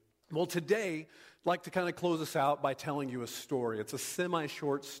Well, today, I'd like to kind of close us out by telling you a story. It's a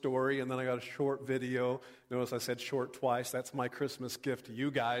semi-short story, and then I got a short video. Notice I said short twice. That's my Christmas gift to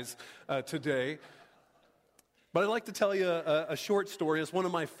you guys today. But I'd like to tell you a short story. It's one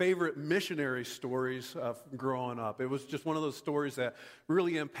of my favorite missionary stories growing up. It was just one of those stories that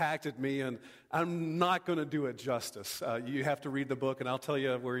really impacted me, and I'm not going to do it justice. You have to read the book, and I'll tell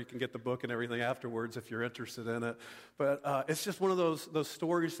you where you can get the book and everything afterwards if you're interested in it. But it's just one of those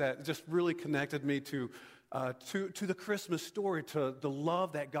stories that just really connected me to the Christmas story, to the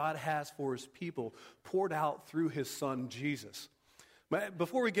love that God has for His people poured out through His Son, Jesus. But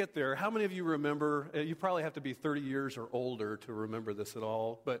before we get there, how many of you remember, you probably have to be 30 years or older to remember this at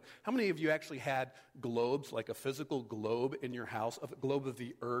all, but how many of you actually had globes, like a physical globe in your house, a globe of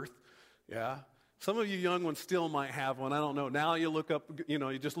the earth? Yeah? Some of you young ones still might have one. I don't know. Now you look up,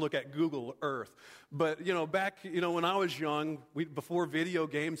 you just look at Google Earth. But, back, when I was young, before video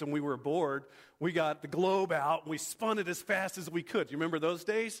games and we were bored, we got the globe out and we spun it as fast as we could. You remember those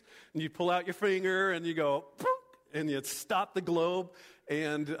days? And you pull out your finger and you go, poof, and you'd stop the globe,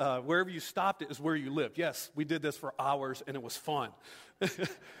 and wherever you stopped it is where you lived. Yes, we did this for hours, and it was fun.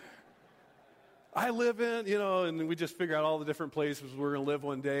 I live in, and we just figure out all the different places we're going to live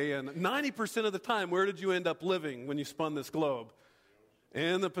one day, and 90% of the time, where did you end up living when you spun this globe?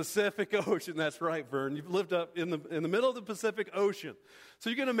 In the Pacific Ocean. That's right, Vern. You've lived up in the middle of the Pacific Ocean. So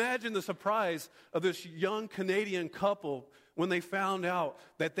you can imagine the surprise of this young Canadian couple when they found out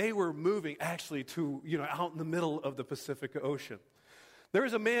that they were moving actually to, out in the middle of the Pacific Ocean. There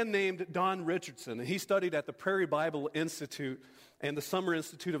was a man named Don Richardson, and he studied at the Prairie Bible Institute and the Summer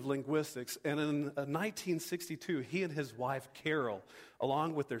Institute of Linguistics. And in 1962, he and his wife, Carol,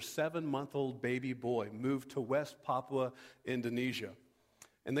 along with their 7-month-old baby boy, moved to West Papua, Indonesia.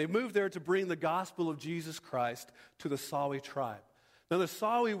 And they moved there to bring the gospel of Jesus Christ to the Sawi tribe. Now, the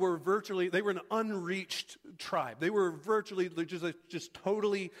Sawi were they were an unreached tribe. They were virtually just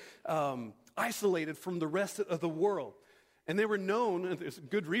totally isolated from the rest of the world. And they were known, and there's a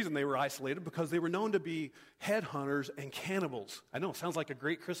good reason they were isolated, because they were known to be headhunters and cannibals. I know, it sounds like a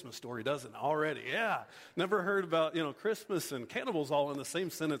great Christmas story, doesn't it, already? Yeah. Never heard about, Christmas and cannibals all in the same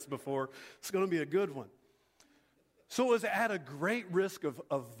sentence before. It's going to be a good one. So it was at a great risk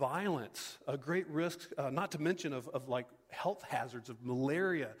of violence, a great risk, not to mention of health hazards of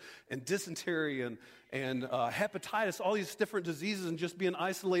malaria and dysentery and hepatitis, all these different diseases, and just being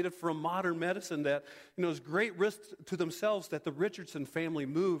isolated from modern medicine that, it was great risk to themselves that the Richardson family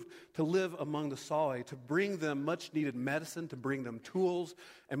moved to live among the Sawi, to bring them much needed medicine, to bring them tools,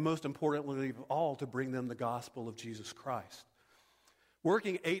 and most importantly of all, to bring them the gospel of Jesus Christ.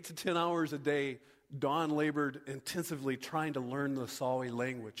 Working 8 to 10 hours a day, Don labored intensively trying to learn the Sawi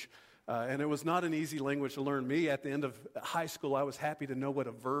language. And it was not an easy language to learn. Me, at the end of high school, I was happy to know what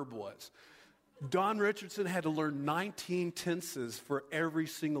a verb was. Don Richardson had to learn 19 tenses for every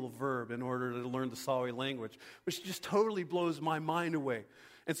single verb in order to learn the Sawi language, which just totally blows my mind away.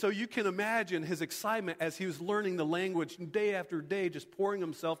 And so you can imagine his excitement as he was learning the language day after day, just pouring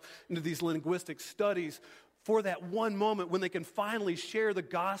himself into these linguistic studies for that one moment when they can finally share the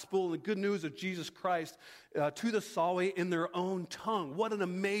gospel and the good news of Jesus Christ to the Sawi in their own tongue. What an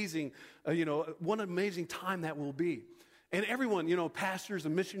amazing, time that will be. And everyone, pastors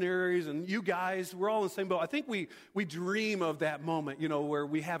and missionaries and you guys, we're all in the same boat. I think we dream of that moment, where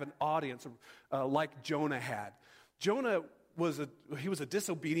we have an audience like Jonah had. Jonah was a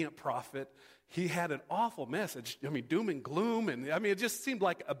disobedient prophet. He had an awful message. Doom and gloom. And it just seemed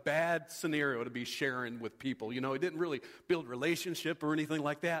like a bad scenario to be sharing with people. He didn't really build relationship or anything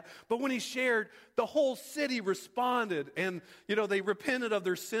like that. But when he shared, the whole city responded. And, they repented of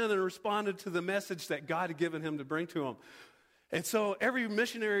their sin and responded to the message that God had given him to bring to them. And so every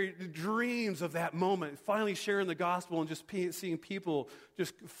missionary dreams of that moment, finally sharing the gospel and just seeing people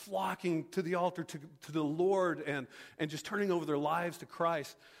just flocking to the altar, to the Lord, and just turning over their lives to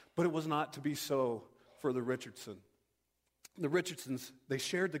Christ. But it was not to be so for the Richardson. The Richardsons, they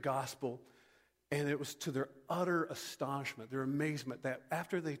shared the gospel, and it was to their utter astonishment, their amazement, that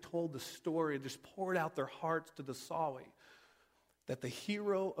after they told the story and just poured out their hearts to the Sawi, that the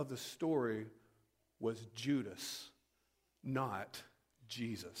hero of the story was Judas, not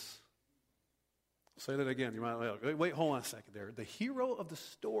Jesus. I'll say that again. You might wait, hold on a second there. The hero of the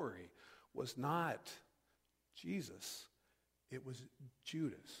story was not Jesus. It was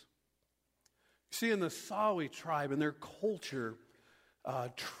Judas. You see, in the Sawi tribe, in their culture,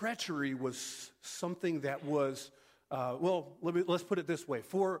 treachery was something that was, let's put it this way.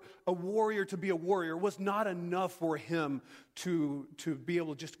 For a warrior to be a warrior was not enough for him to be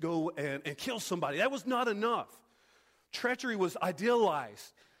able to just go and kill somebody. That was not enough. Treachery was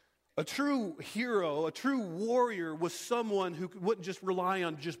idealized. A true hero, a true warrior was someone who wouldn't just rely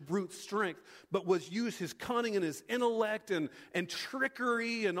on just brute strength, but was use his cunning and his intellect and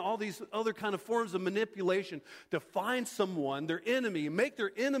trickery and all these other kind of forms of manipulation to find someone, their enemy, make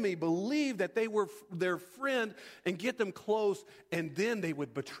their enemy believe that they were their friend and get them close, and then they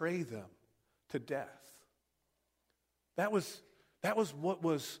would betray them to death. That was what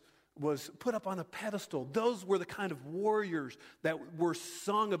was put up on a pedestal. Those were the kind of warriors that were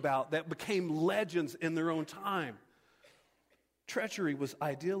sung about, that became legends in their own time. Treachery was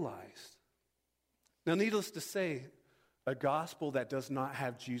idealized. Now, needless to say, a gospel that does not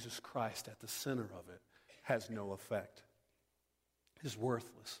have Jesus Christ at the center of it has no effect. It is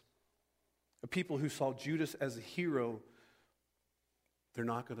worthless. The people who saw Judas as a hero, they're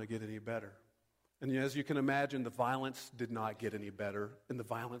not going to get any better. And as you can imagine, the violence did not get any better, and the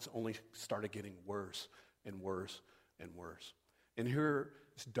violence only started getting worse and worse and worse. And here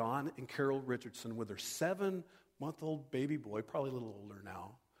is Don and Carol Richardson with their 7-month-old baby boy, probably a little older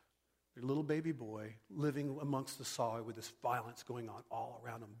now, their little baby boy living amongst the Sawi with this violence going on all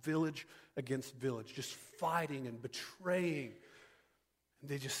around them, village against village, just fighting and betraying. And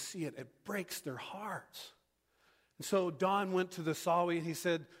they just see it. It breaks their hearts. And so Don went to the Sawi and he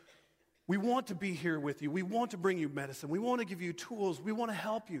said, "We want to be here with you. We want to bring you medicine. We want to give you tools. We want to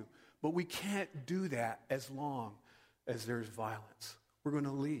help you. But we can't do that as long as there's violence. We're going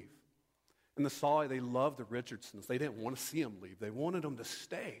to leave." And the Sawi, they loved the Richardsons. They didn't want to see them leave. They wanted them to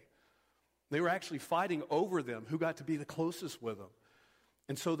stay. They were actually fighting over them, who got to be the closest with them.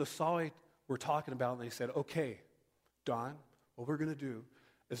 And so the Sawi were talking about, and they said, "Okay, Don, what we're going to do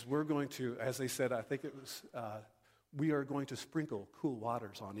is we're going to," as they said, I think it was, "we are going to sprinkle cool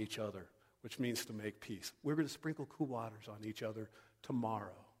waters on each other," which means to make peace. We're going to sprinkle cool waters on each other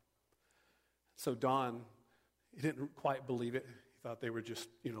tomorrow. So Don, he didn't quite believe it. He thought they were just,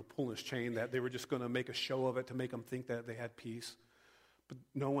 pulling his chain, that they were just going to make a show of it to make them think that they had peace. But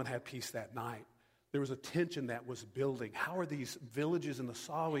no one had peace that night. There was a tension that was building. How are these villages in the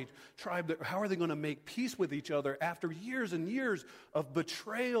Sawi tribe, how are they going to make peace with each other after years and years of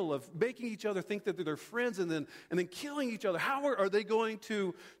betrayal, of making each other think that they're their friends and then killing each other? How are they going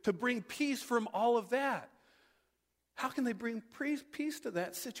to bring peace from all of that? How can they bring peace to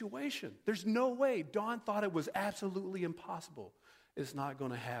that situation? There's no way. Don thought it was absolutely impossible. It's not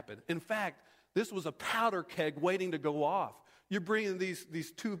going to happen. In fact, this was a powder keg waiting to go off. You're bringing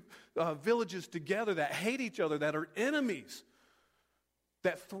these two villages together that hate each other, that are enemies,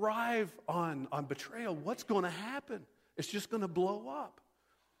 that thrive on betrayal. What's going to happen? It's just going to blow up.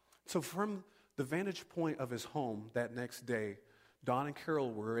 So from the vantage point of his home that next day, Don and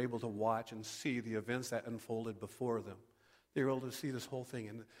Carol were able to watch and see the events that unfolded before them. They were able to see this whole thing.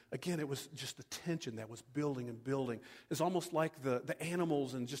 And again, it was just the tension that was building and building. It's almost like the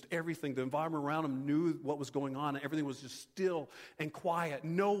animals and just everything, the environment around them knew what was going on. And everything was just still and quiet.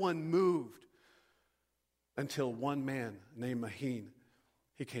 No one moved until one man named Maheen,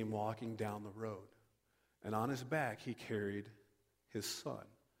 he came walking down the road. And on his back, he carried his son.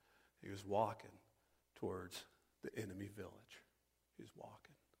 He was walking towards the enemy village. He was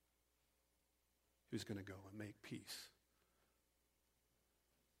walking. He was going to go and make peace.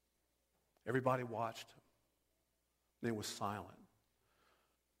 Everybody watched him. They was silent.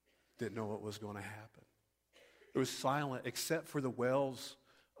 Didn't know what was going to happen. It was silent except for the wails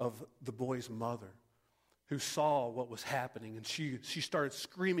of the boy's mother, who saw what was happening, and she started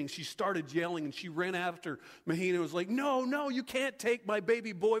screaming. She started yelling, and she ran after Maheen and was like, no, you can't take my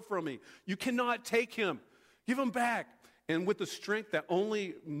baby boy from me. You cannot take him. Give him back. And with the strength that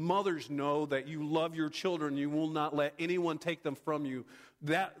only mothers know, that you love your children, you will not let anyone take them from you,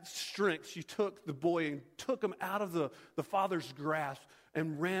 that strength, she took the boy and took him out of the father's grasp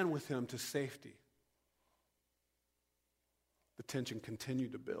and ran with him to safety. The tension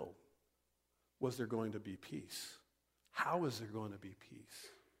continued to build. Was there going to be peace? How is there going to be peace?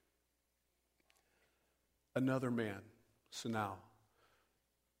 Another man, Sanao,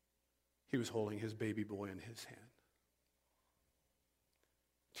 he was holding his baby boy in his hand.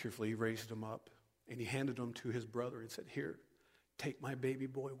 Cheerfully, he raised him up, and he handed him to his brother and said, "Here, take my baby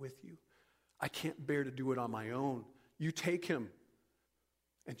boy with you. I can't bear to do it on my own. You take him,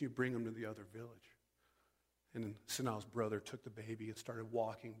 and you bring him to the other village." And Sanao's brother took the baby and started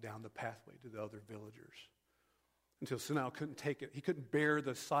walking down the pathway to the other villagers until Sanao couldn't take it. He couldn't bear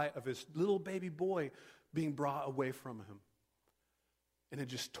the sight of his little baby boy being brought away from him. And it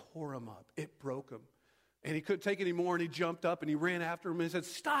just tore him up. It broke him. And he couldn't take it anymore, and he jumped up and he ran after him and he said,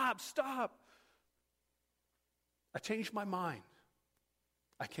 Stop. I changed my mind.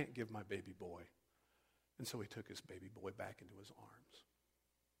 I can't give my baby boy." And so he took his baby boy back into his arms.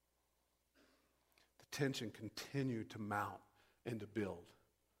 tension continued to mount and to build.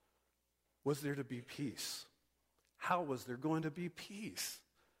 Was there to be peace? How was there going to be peace?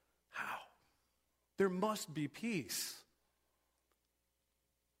 How? There must be peace.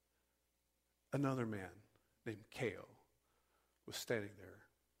 Another man named Kao was standing there,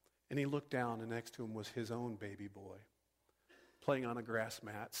 and he looked down, and next to him was his own baby boy, playing on a grass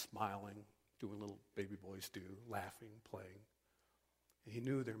mat, smiling, doing little baby boys do, laughing, playing. And he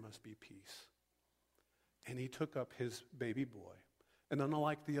knew there must be peace. And he took up his baby boy. And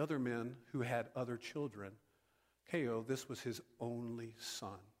unlike the other men who had other children, Kao, this was his only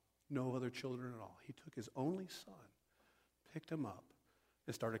son. No other children at all. He took his only son, picked him up,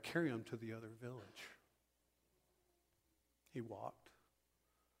 and started carrying him to the other village. He walked,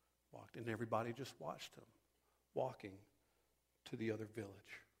 and everybody just watched him walking to the other village.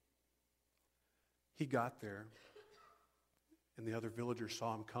 He got there, and the other villagers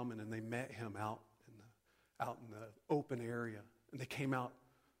saw him coming, and they met him out in the open area. And they came out,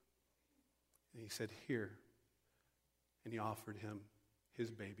 and he said, "Here." And he offered him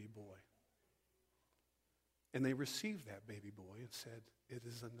his baby boy. And they received that baby boy and said, "It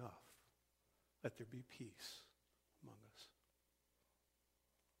is enough. Let there be peace among us."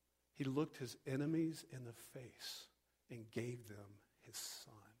 He looked his enemies in the face and gave them his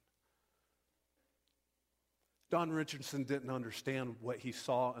son. Don Richardson didn't understand what he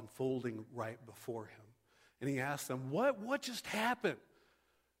saw unfolding right before him. And he asked them, what just happened?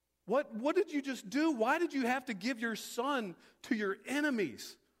 What did you just do? Why did you have to give your son to your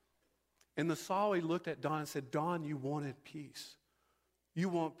enemies? And the Sawi looked at Don and said, "Don, you wanted peace. You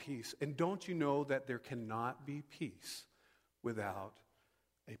want peace. And don't you know that there cannot be peace without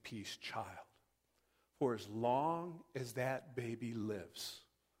a peace child? For as long as that baby lives,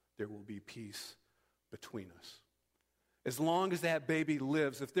 there will be peace between us. As long as that baby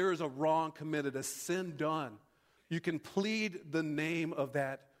lives, if there is a wrong committed, a sin done, you can plead the name of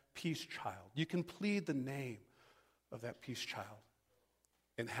that peace child. You can plead the name of that peace child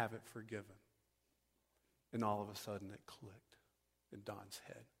and have it forgiven." And all of a sudden it clicked in Don's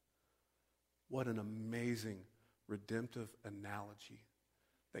head. What an amazing redemptive analogy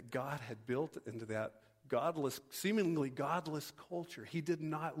that God had built into that seemingly godless culture. He did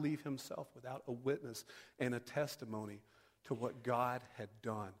not leave himself without a witness and a testimony to what God had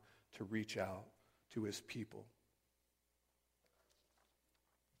done to reach out to his people.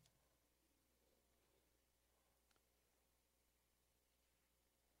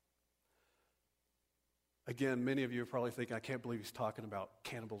 Again, many of you are probably thinking, "I can't believe he's talking about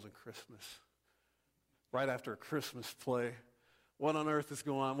cannibals and Christmas." Right after a Christmas play. What on earth is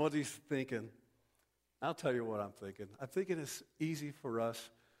going on? What is he thinking? I'll tell you what I'm thinking. I'm thinking it's easy for us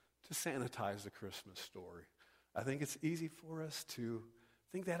to sanitize the Christmas story. I think it's easy for us to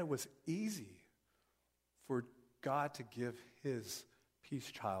think that it was easy for God to give his peace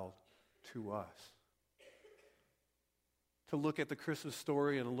child to us. To look at the Christmas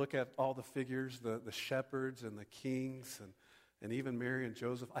story and look at all the figures, the shepherds and the kings and even Mary and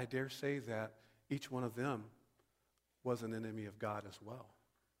Joseph, I dare say that each one of them was an enemy of God as well.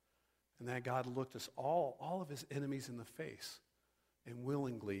 And that God looked us all of his enemies in the face and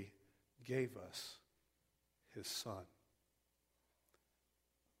willingly gave us his son.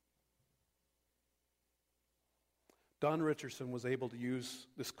 Don Richardson was able to use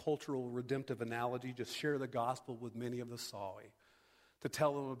this cultural redemptive analogy to share the gospel with many of the Sawi, to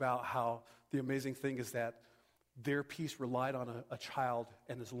tell them about how the amazing thing is that their peace relied on a child,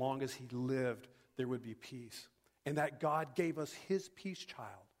 and as long as he lived, there would be peace. And that God gave us his peace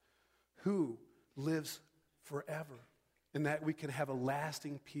child who lives forever, and that we can have a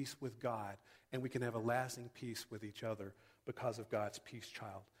lasting peace with God, and we can have a lasting peace with each other because of God's peace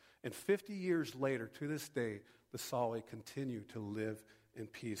child. And 50 years later, to this day, the Sawi continue to live in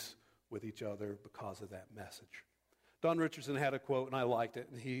peace with each other because of that message. Don Richardson had a quote, and I liked it,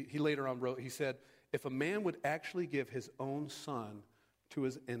 and he later on wrote, he said, "If a man would actually give his own son to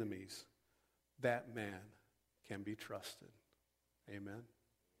his enemies, that man can be trusted." Amen.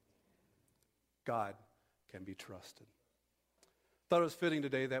 God can be trusted. Thought it was fitting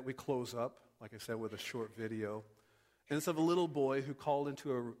today that we close up, like I said, with a short video. And it's of a little boy who called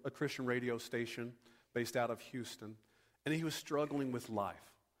into a Christian radio station based out of Houston, and he was struggling with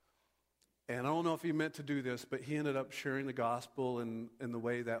life. And I don't know if he meant to do this, but he ended up sharing the gospel in the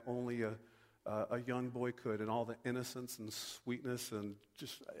way that only a young boy could, and all the innocence and sweetness, and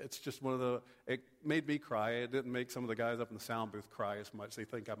it's just it made me cry. It didn't make some of the guys up in the sound booth cry as much. They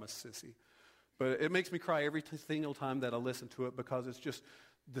think I'm a sissy. But it makes me cry every single time that I listen to it, because it's just,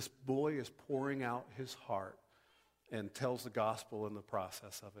 this boy is pouring out his heart. and tells the gospel in the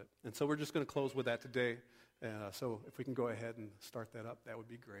process of it. And so we're just going to close with that today. So if we can go ahead and start that up, that would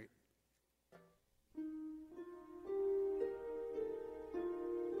be great.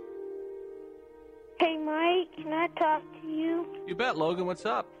 Hey, Mike, can I talk to you? You bet, Logan. What's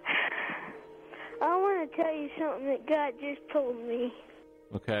up? I want to tell you something that God just told me.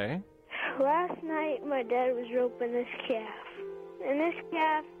 Okay. Last night, my dad was roping this calf. And this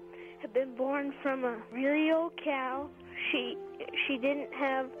calf had been born from a really old cow. She didn't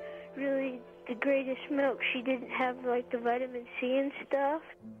have really the greatest milk. She didn't have, like, the vitamin C and stuff.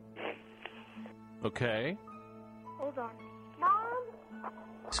 Okay. Hold on. Mom?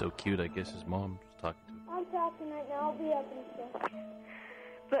 So cute, I guess his mom's talking to him. I'm talking right now. I'll be up in a sec.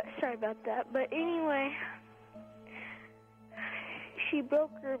 But sorry about that. But anyway, she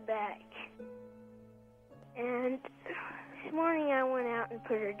broke her back. And this morning I went out and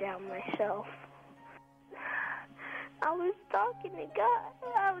put her down myself. I was talking to God.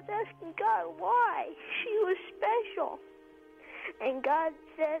 I was asking God why she was special. And God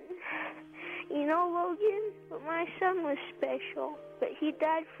said, you know, Logan, but my son was special, but he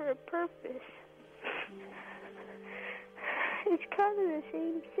died for a purpose. It's kind of the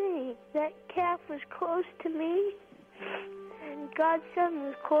same thing. That calf was close to me, and God's son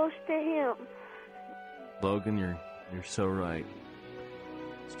was close to him. Logan, you're so right.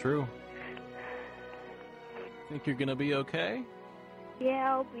 It's true. Think you're gonna be okay?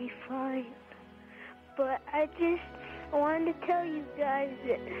 Yeah, I'll be fine. But I wanted to tell you guys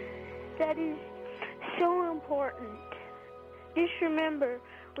that is so important. Just remember,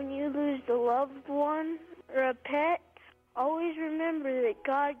 when you lose a loved one or a pet, always remember that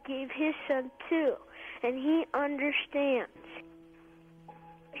God gave his son too, and he understands.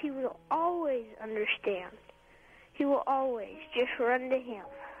 He will always understand. He will always just run to him.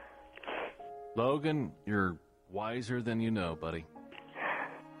 Logan, you're wiser than you know, buddy.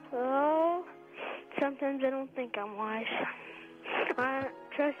 Oh, sometimes I don't think I'm wise.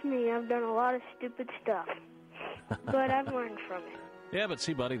 Trust me, I've done a lot of stupid stuff, but I've learned from it. Yeah, but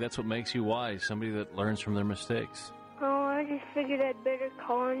see, buddy, that's what makes you wise, somebody that learns from their mistakes. Oh, I just figured I'd better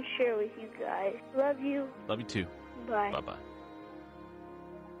call and share with you guys. Love you. Love you too. Bye. Bye-bye.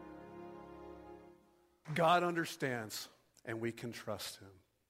 God understands, and we can trust him.